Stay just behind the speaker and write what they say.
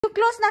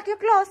close, nak, you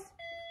close.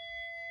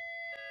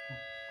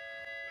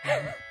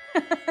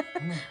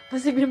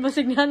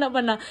 Basig ni Hana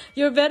ba na?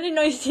 You're very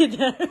noisy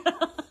there.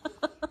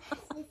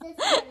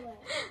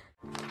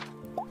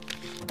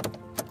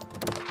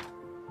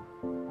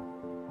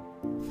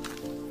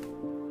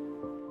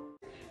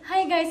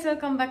 Hi guys!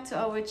 Welcome back to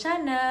our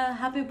channel.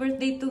 Happy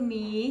birthday to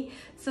me!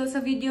 So sa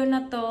video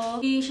na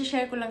to,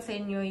 i-share ko lang sa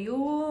inyo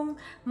yung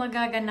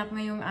magaganap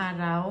ngayong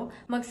araw.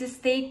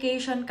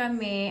 Magsi-staycation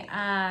kami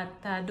at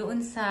doon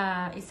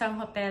sa isang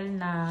hotel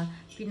na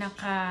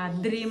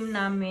pinaka-dream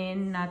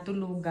namin na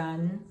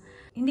tulugan.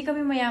 Hindi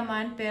kami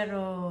mayaman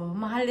pero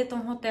mahal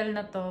itong hotel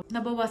na to.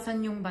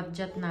 Nabawasan yung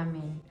budget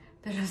namin.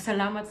 Pero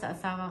salamat sa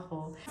asawa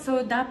ko.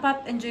 So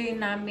dapat enjoy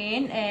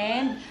namin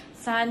and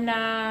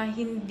sana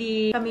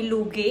hindi kami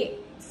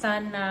lugi.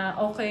 Sana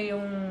okay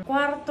yung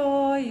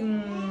kwarto,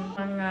 yung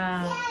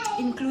mga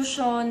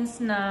inclusions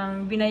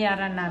ng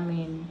binayaran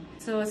namin.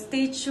 So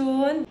stay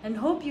tuned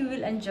and hope you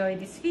will enjoy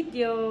this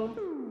video.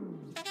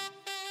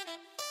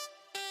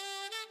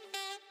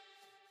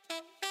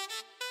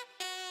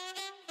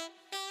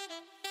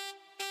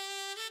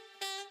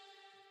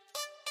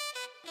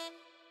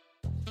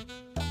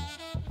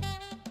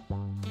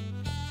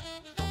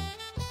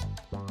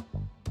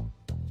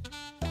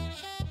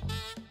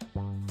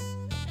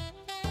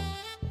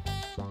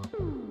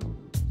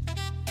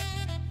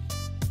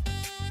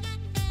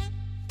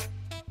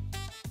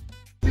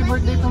 Happy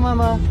birthday to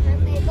Mama.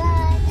 Happy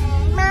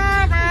birthday,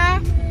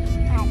 Mama.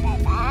 Happy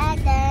birthday,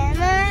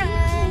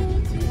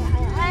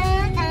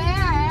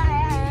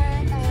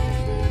 Mama.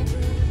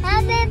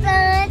 Happy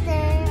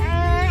birthday.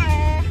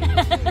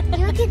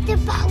 You get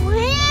the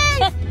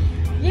flowers.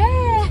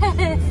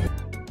 Yes!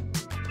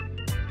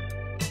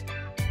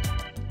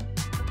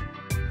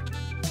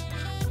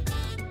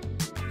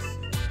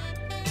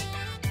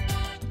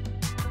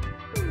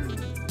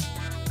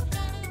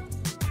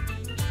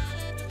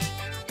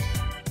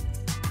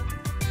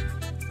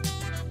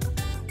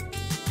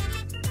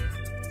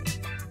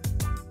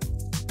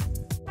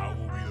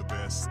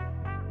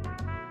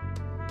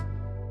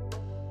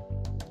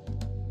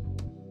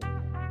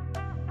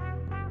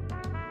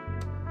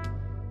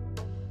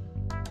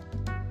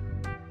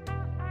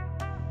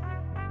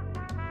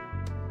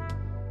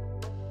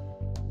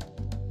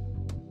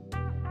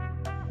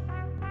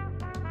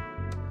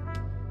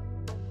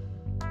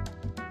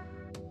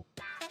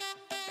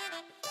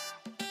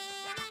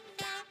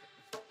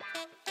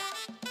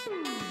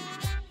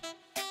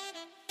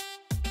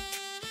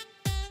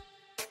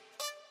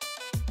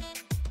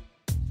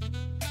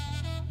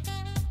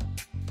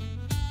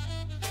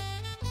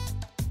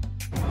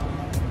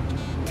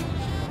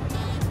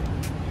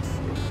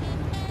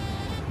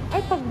 Ay,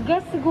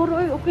 pag-gas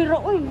siguro, ay, okay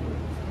ra, oy.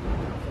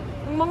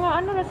 Yung mga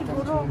ano na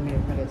siguro.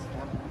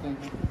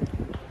 Thank you.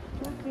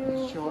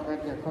 Show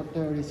at the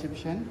hotel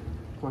reception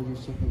for you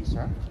check-in,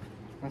 sir.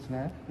 What's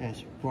that?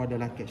 Yes, for the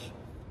luggage.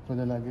 For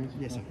the luggage?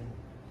 Yes, sir.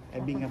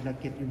 I bring a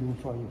blanket to do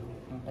for you.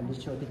 And the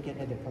show ticket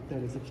at the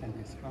hotel reception.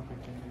 Yes. Okay,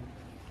 thank you.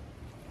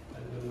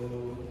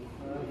 Hello.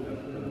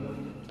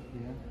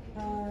 Yeah.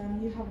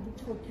 You have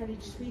booked for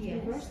carriage suite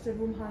reverse. The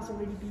room has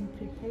already been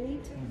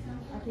prepaid.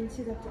 I can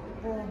see that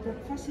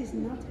breakfast is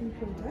not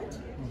included.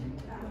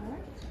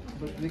 Alright.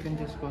 But we can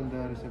just call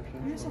the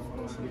reception. Yes, of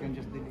course. We can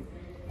just delete.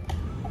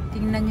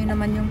 Tingnan nyo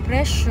naman yung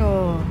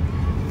presyo.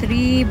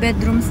 3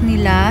 bedrooms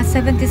nila,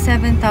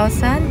 77,000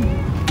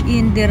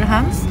 in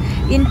dirhams.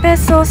 In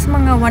pesos,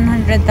 mga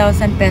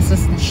 100,000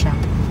 pesos na siya.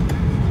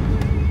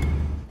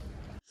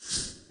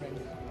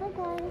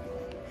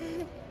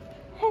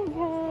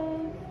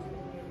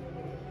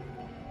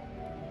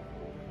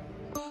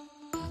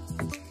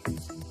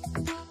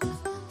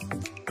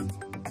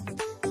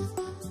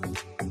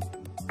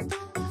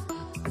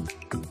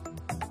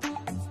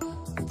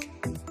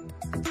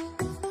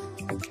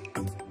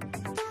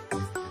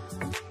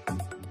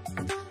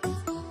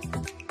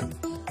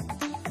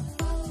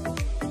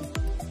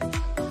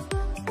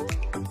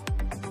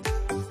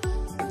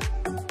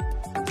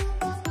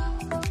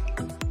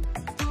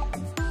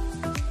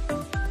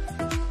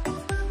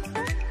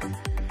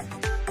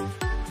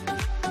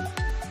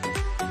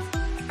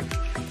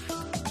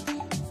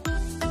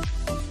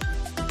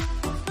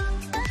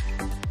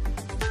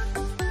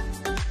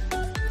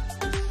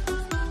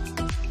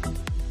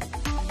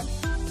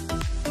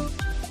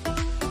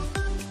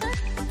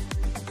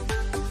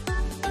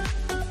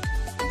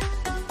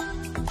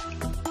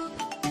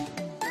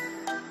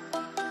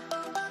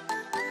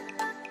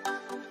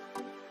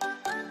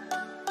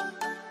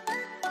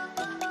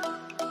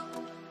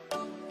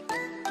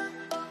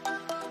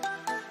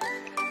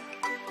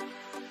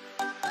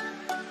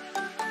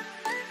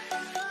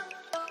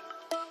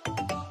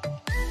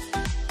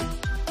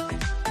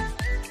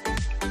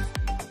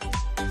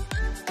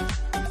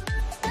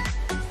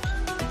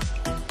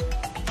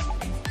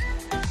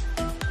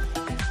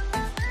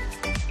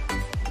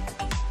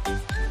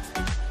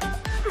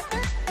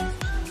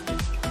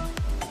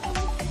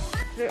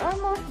 We're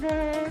almost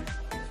there.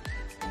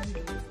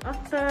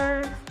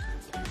 After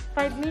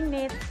 5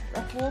 minutes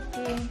of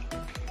walking.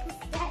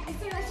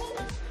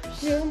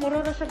 Yung mura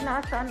na siya na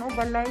saan o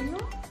balay,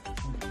 no?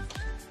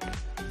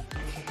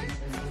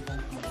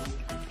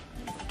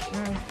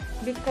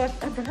 Because,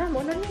 dala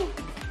mo na ni.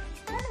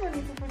 Ano ba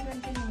dito pa dyan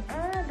ni?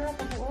 Dala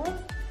pa buo.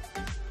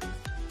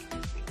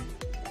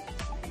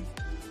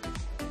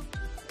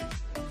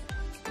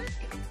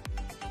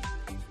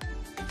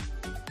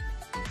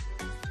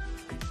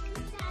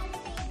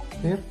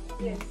 Here?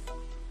 Yes.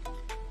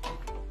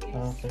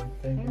 Okay,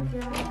 thank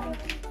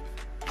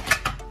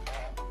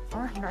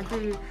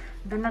you.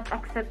 Do not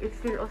accept it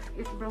still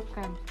is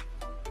broken.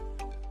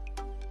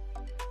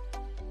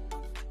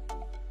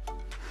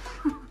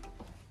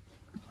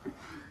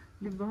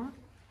 Diba?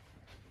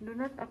 Do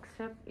not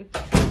accept if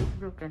it is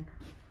broken.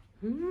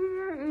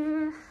 Here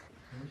is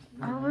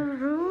our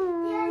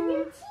room.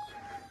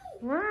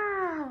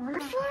 Wow! I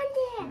found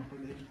it.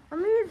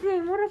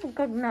 Amazing! Mura pag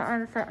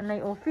kagnaan sa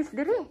anay office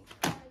diri.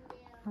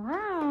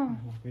 Wow!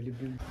 Very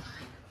big.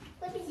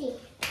 Let me see.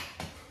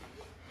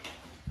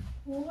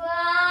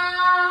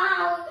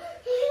 Wow!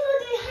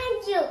 Look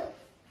behind you.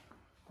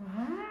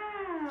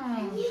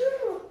 Wow!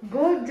 You.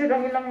 Gold jud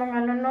ang ilang mga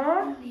ano,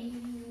 no?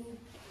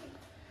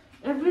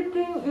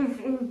 Everything is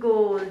in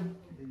gold.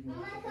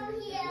 Mama, come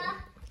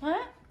here.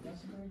 Huh?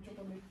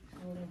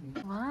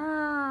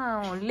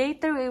 Wow!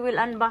 Later we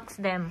will unbox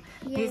them.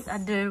 This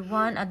other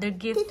one, other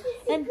gift,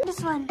 and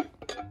this one.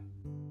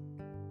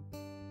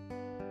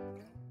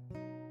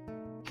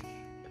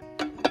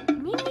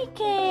 Mini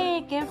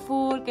cake!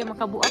 Careful! Kaya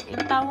makabuak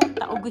yung tawang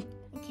taog.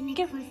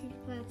 Careful!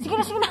 Sige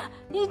na, sige na!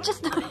 You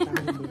just do it!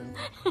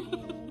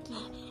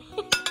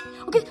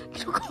 Okay!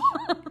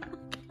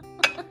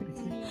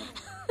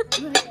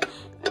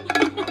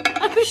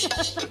 Ako siya!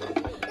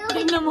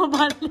 Hindi na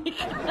mabalik.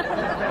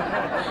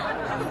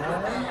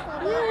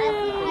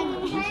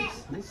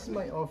 This is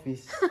my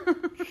office.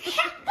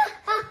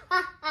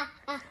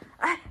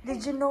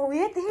 Did you know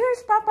it?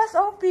 Here's Papa's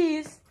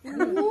office.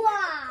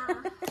 Wow.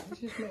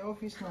 This is my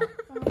office now.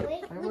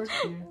 Wait, I work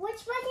here.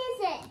 which one is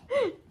it?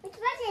 Which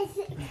one is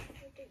it?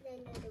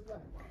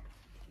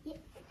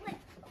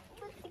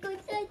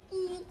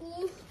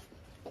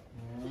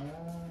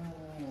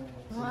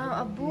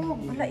 Wow, abog.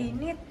 Wala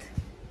init.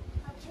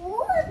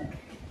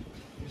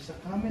 There's a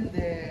camel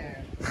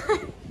there.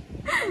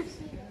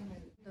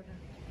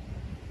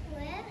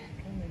 Where?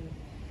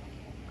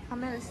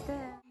 Camel is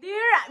there.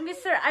 Dear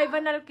Mr.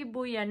 Ivan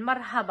Alkibuyan,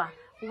 marhaba.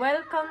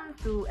 Welcome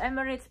to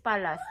Emirates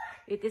Palace.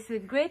 It is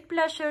with great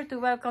pleasure to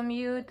welcome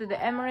you to the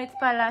Emirates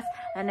Palace,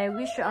 and I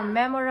wish you a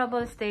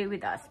memorable stay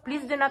with us.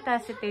 Please do not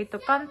hesitate to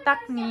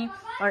contact me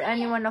or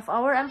any one of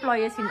our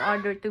employees in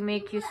order to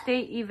make you stay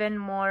even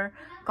more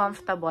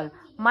comfortable.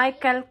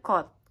 Michael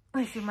Cott.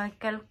 Ay, si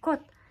Michael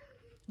Cott.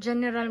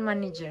 General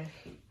Manager.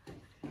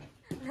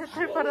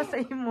 Letter para sa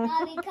imo.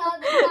 I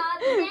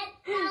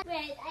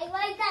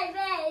want that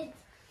red.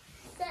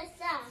 That's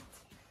that.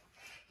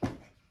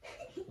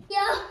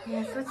 Yo,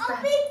 Yes, what's a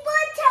that? big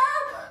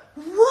bottom.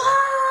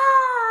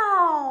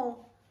 Wow!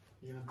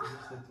 You want to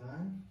use that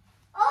one?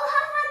 Oh,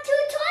 how about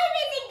two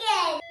toilets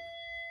again?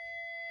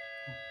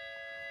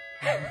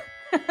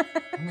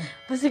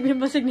 Basig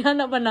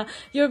na ba na?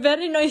 You're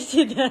very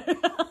noisy there.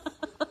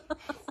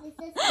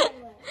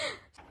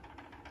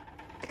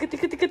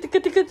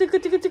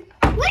 Tik.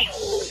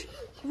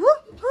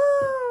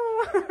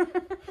 Woohoo!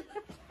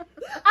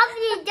 Open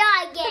the door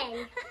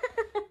again.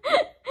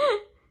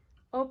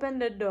 Open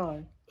the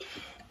door.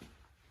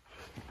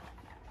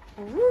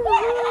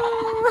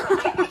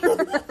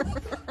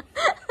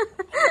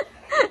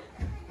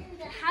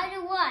 How to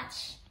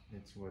watch?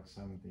 Let's watch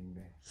something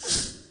there.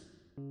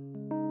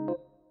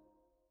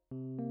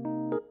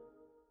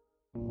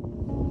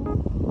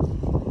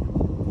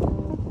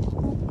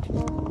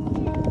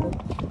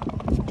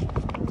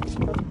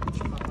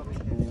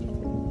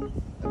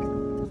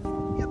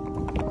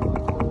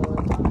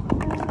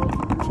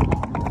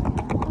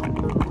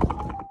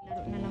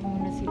 Laro na lang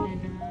muna sila na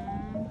tubig.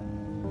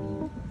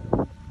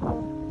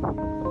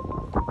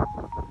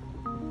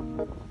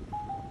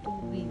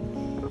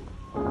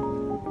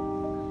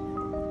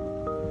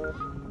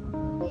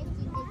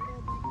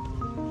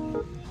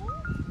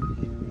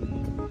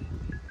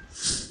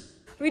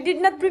 We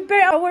did not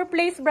prepare our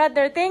place,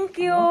 brother. Thank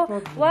you.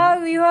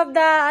 Wow, you have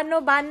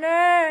the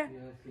banner.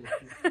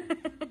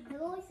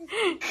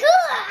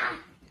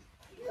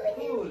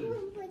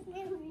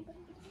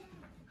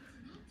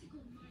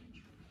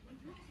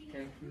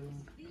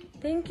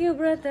 Thank you,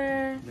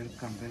 brother.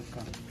 Welcome.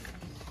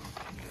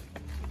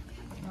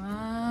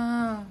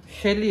 Wow.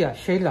 Sheila.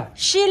 Sheila.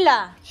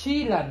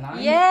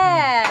 Nice.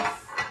 Yes.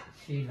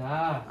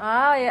 Sheila.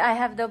 Oh, I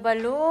have the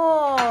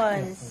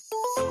balloons.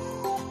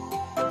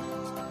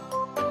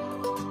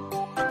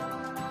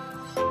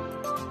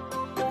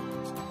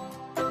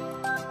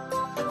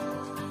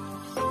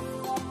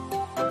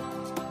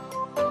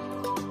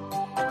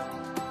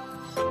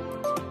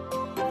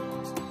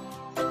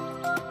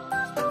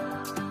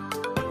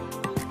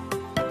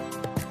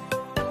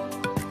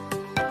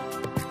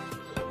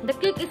 The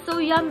cake is so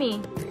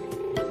yummy.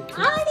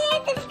 Oh,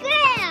 there's the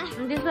square.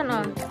 And this one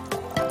on.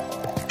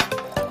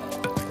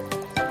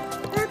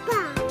 Papa.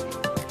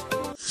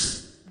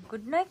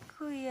 Good night,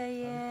 Kuya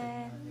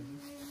Yen.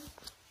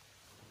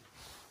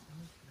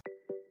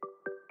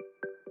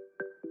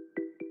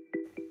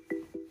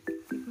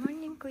 Good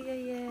morning, Kuya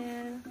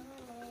Yen.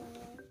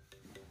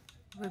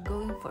 We're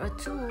going for a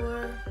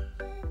tour.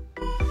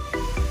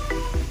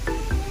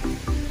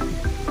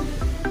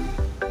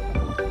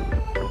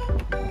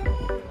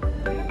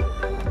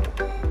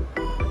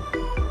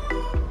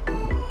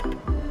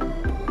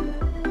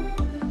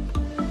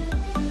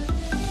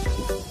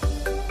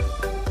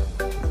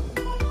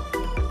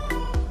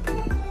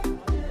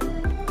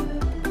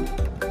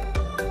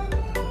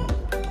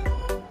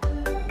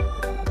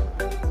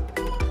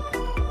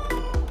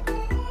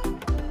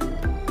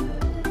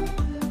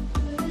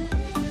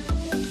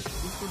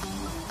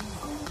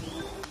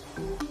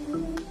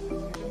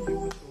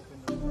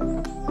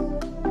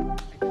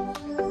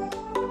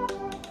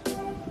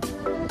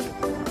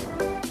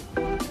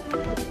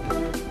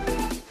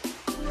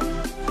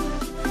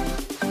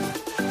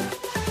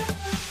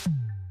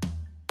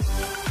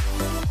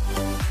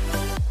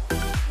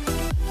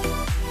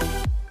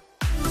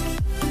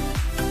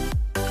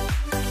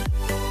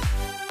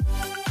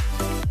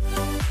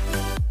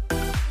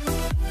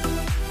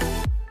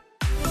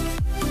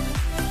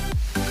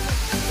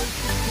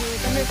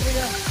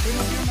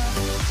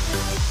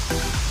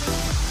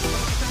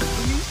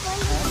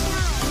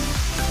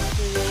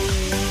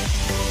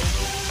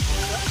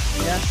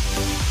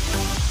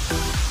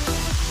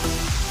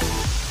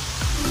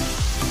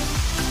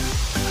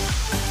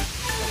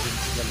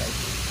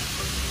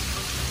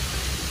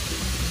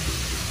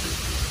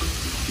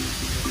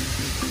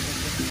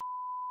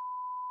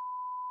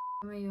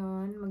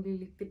 Ngayon,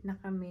 magliligpit na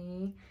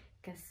kami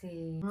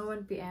kasi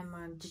mga 1 PM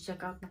mag-check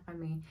out na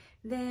kami.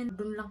 Then,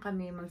 dun lang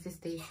kami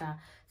magsistay sa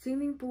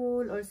swimming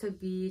pool or sa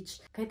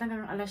beach. Kahit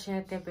hanggang alas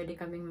 7, pwede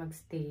kaming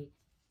magstay.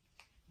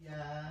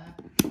 Yeah.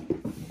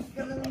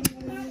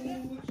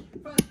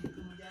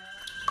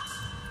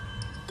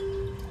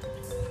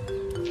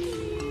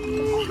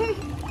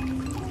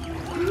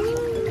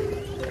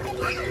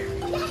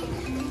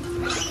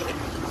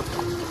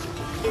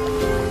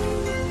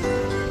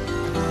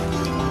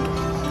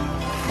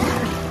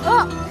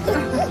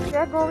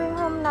 We're going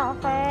home now,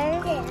 okay?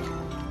 Yeah.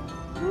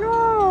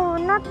 No,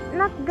 not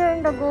there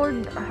in the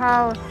gold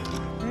house.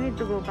 We need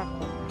to go back.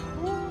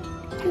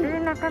 Dili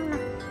na, come na.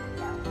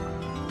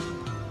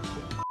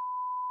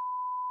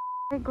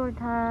 Bye, gold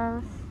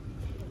house.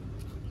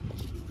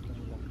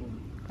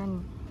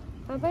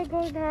 Bye-bye,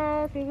 gold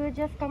house. We will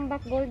just come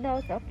back, gold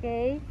house,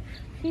 okay?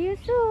 See you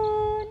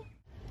soon.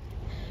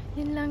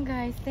 Yun lang,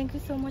 guys. Thank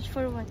you so much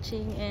for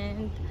watching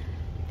and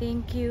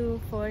thank you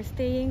for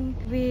staying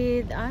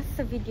with us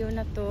sa video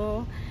na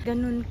to.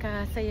 Ganun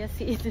ka saya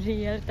si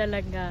Adriel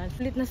talaga.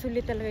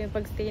 Sulit talaga yung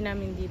pagstay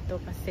namin dito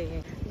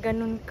kasi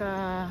ganun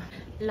ka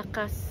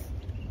lakas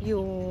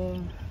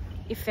yung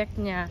effect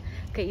niya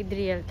kay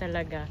Adriel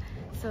talaga.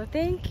 So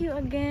thank you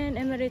again,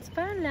 Emirates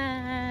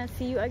Pala.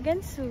 See you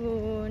again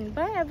soon.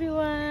 Bye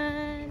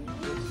everyone.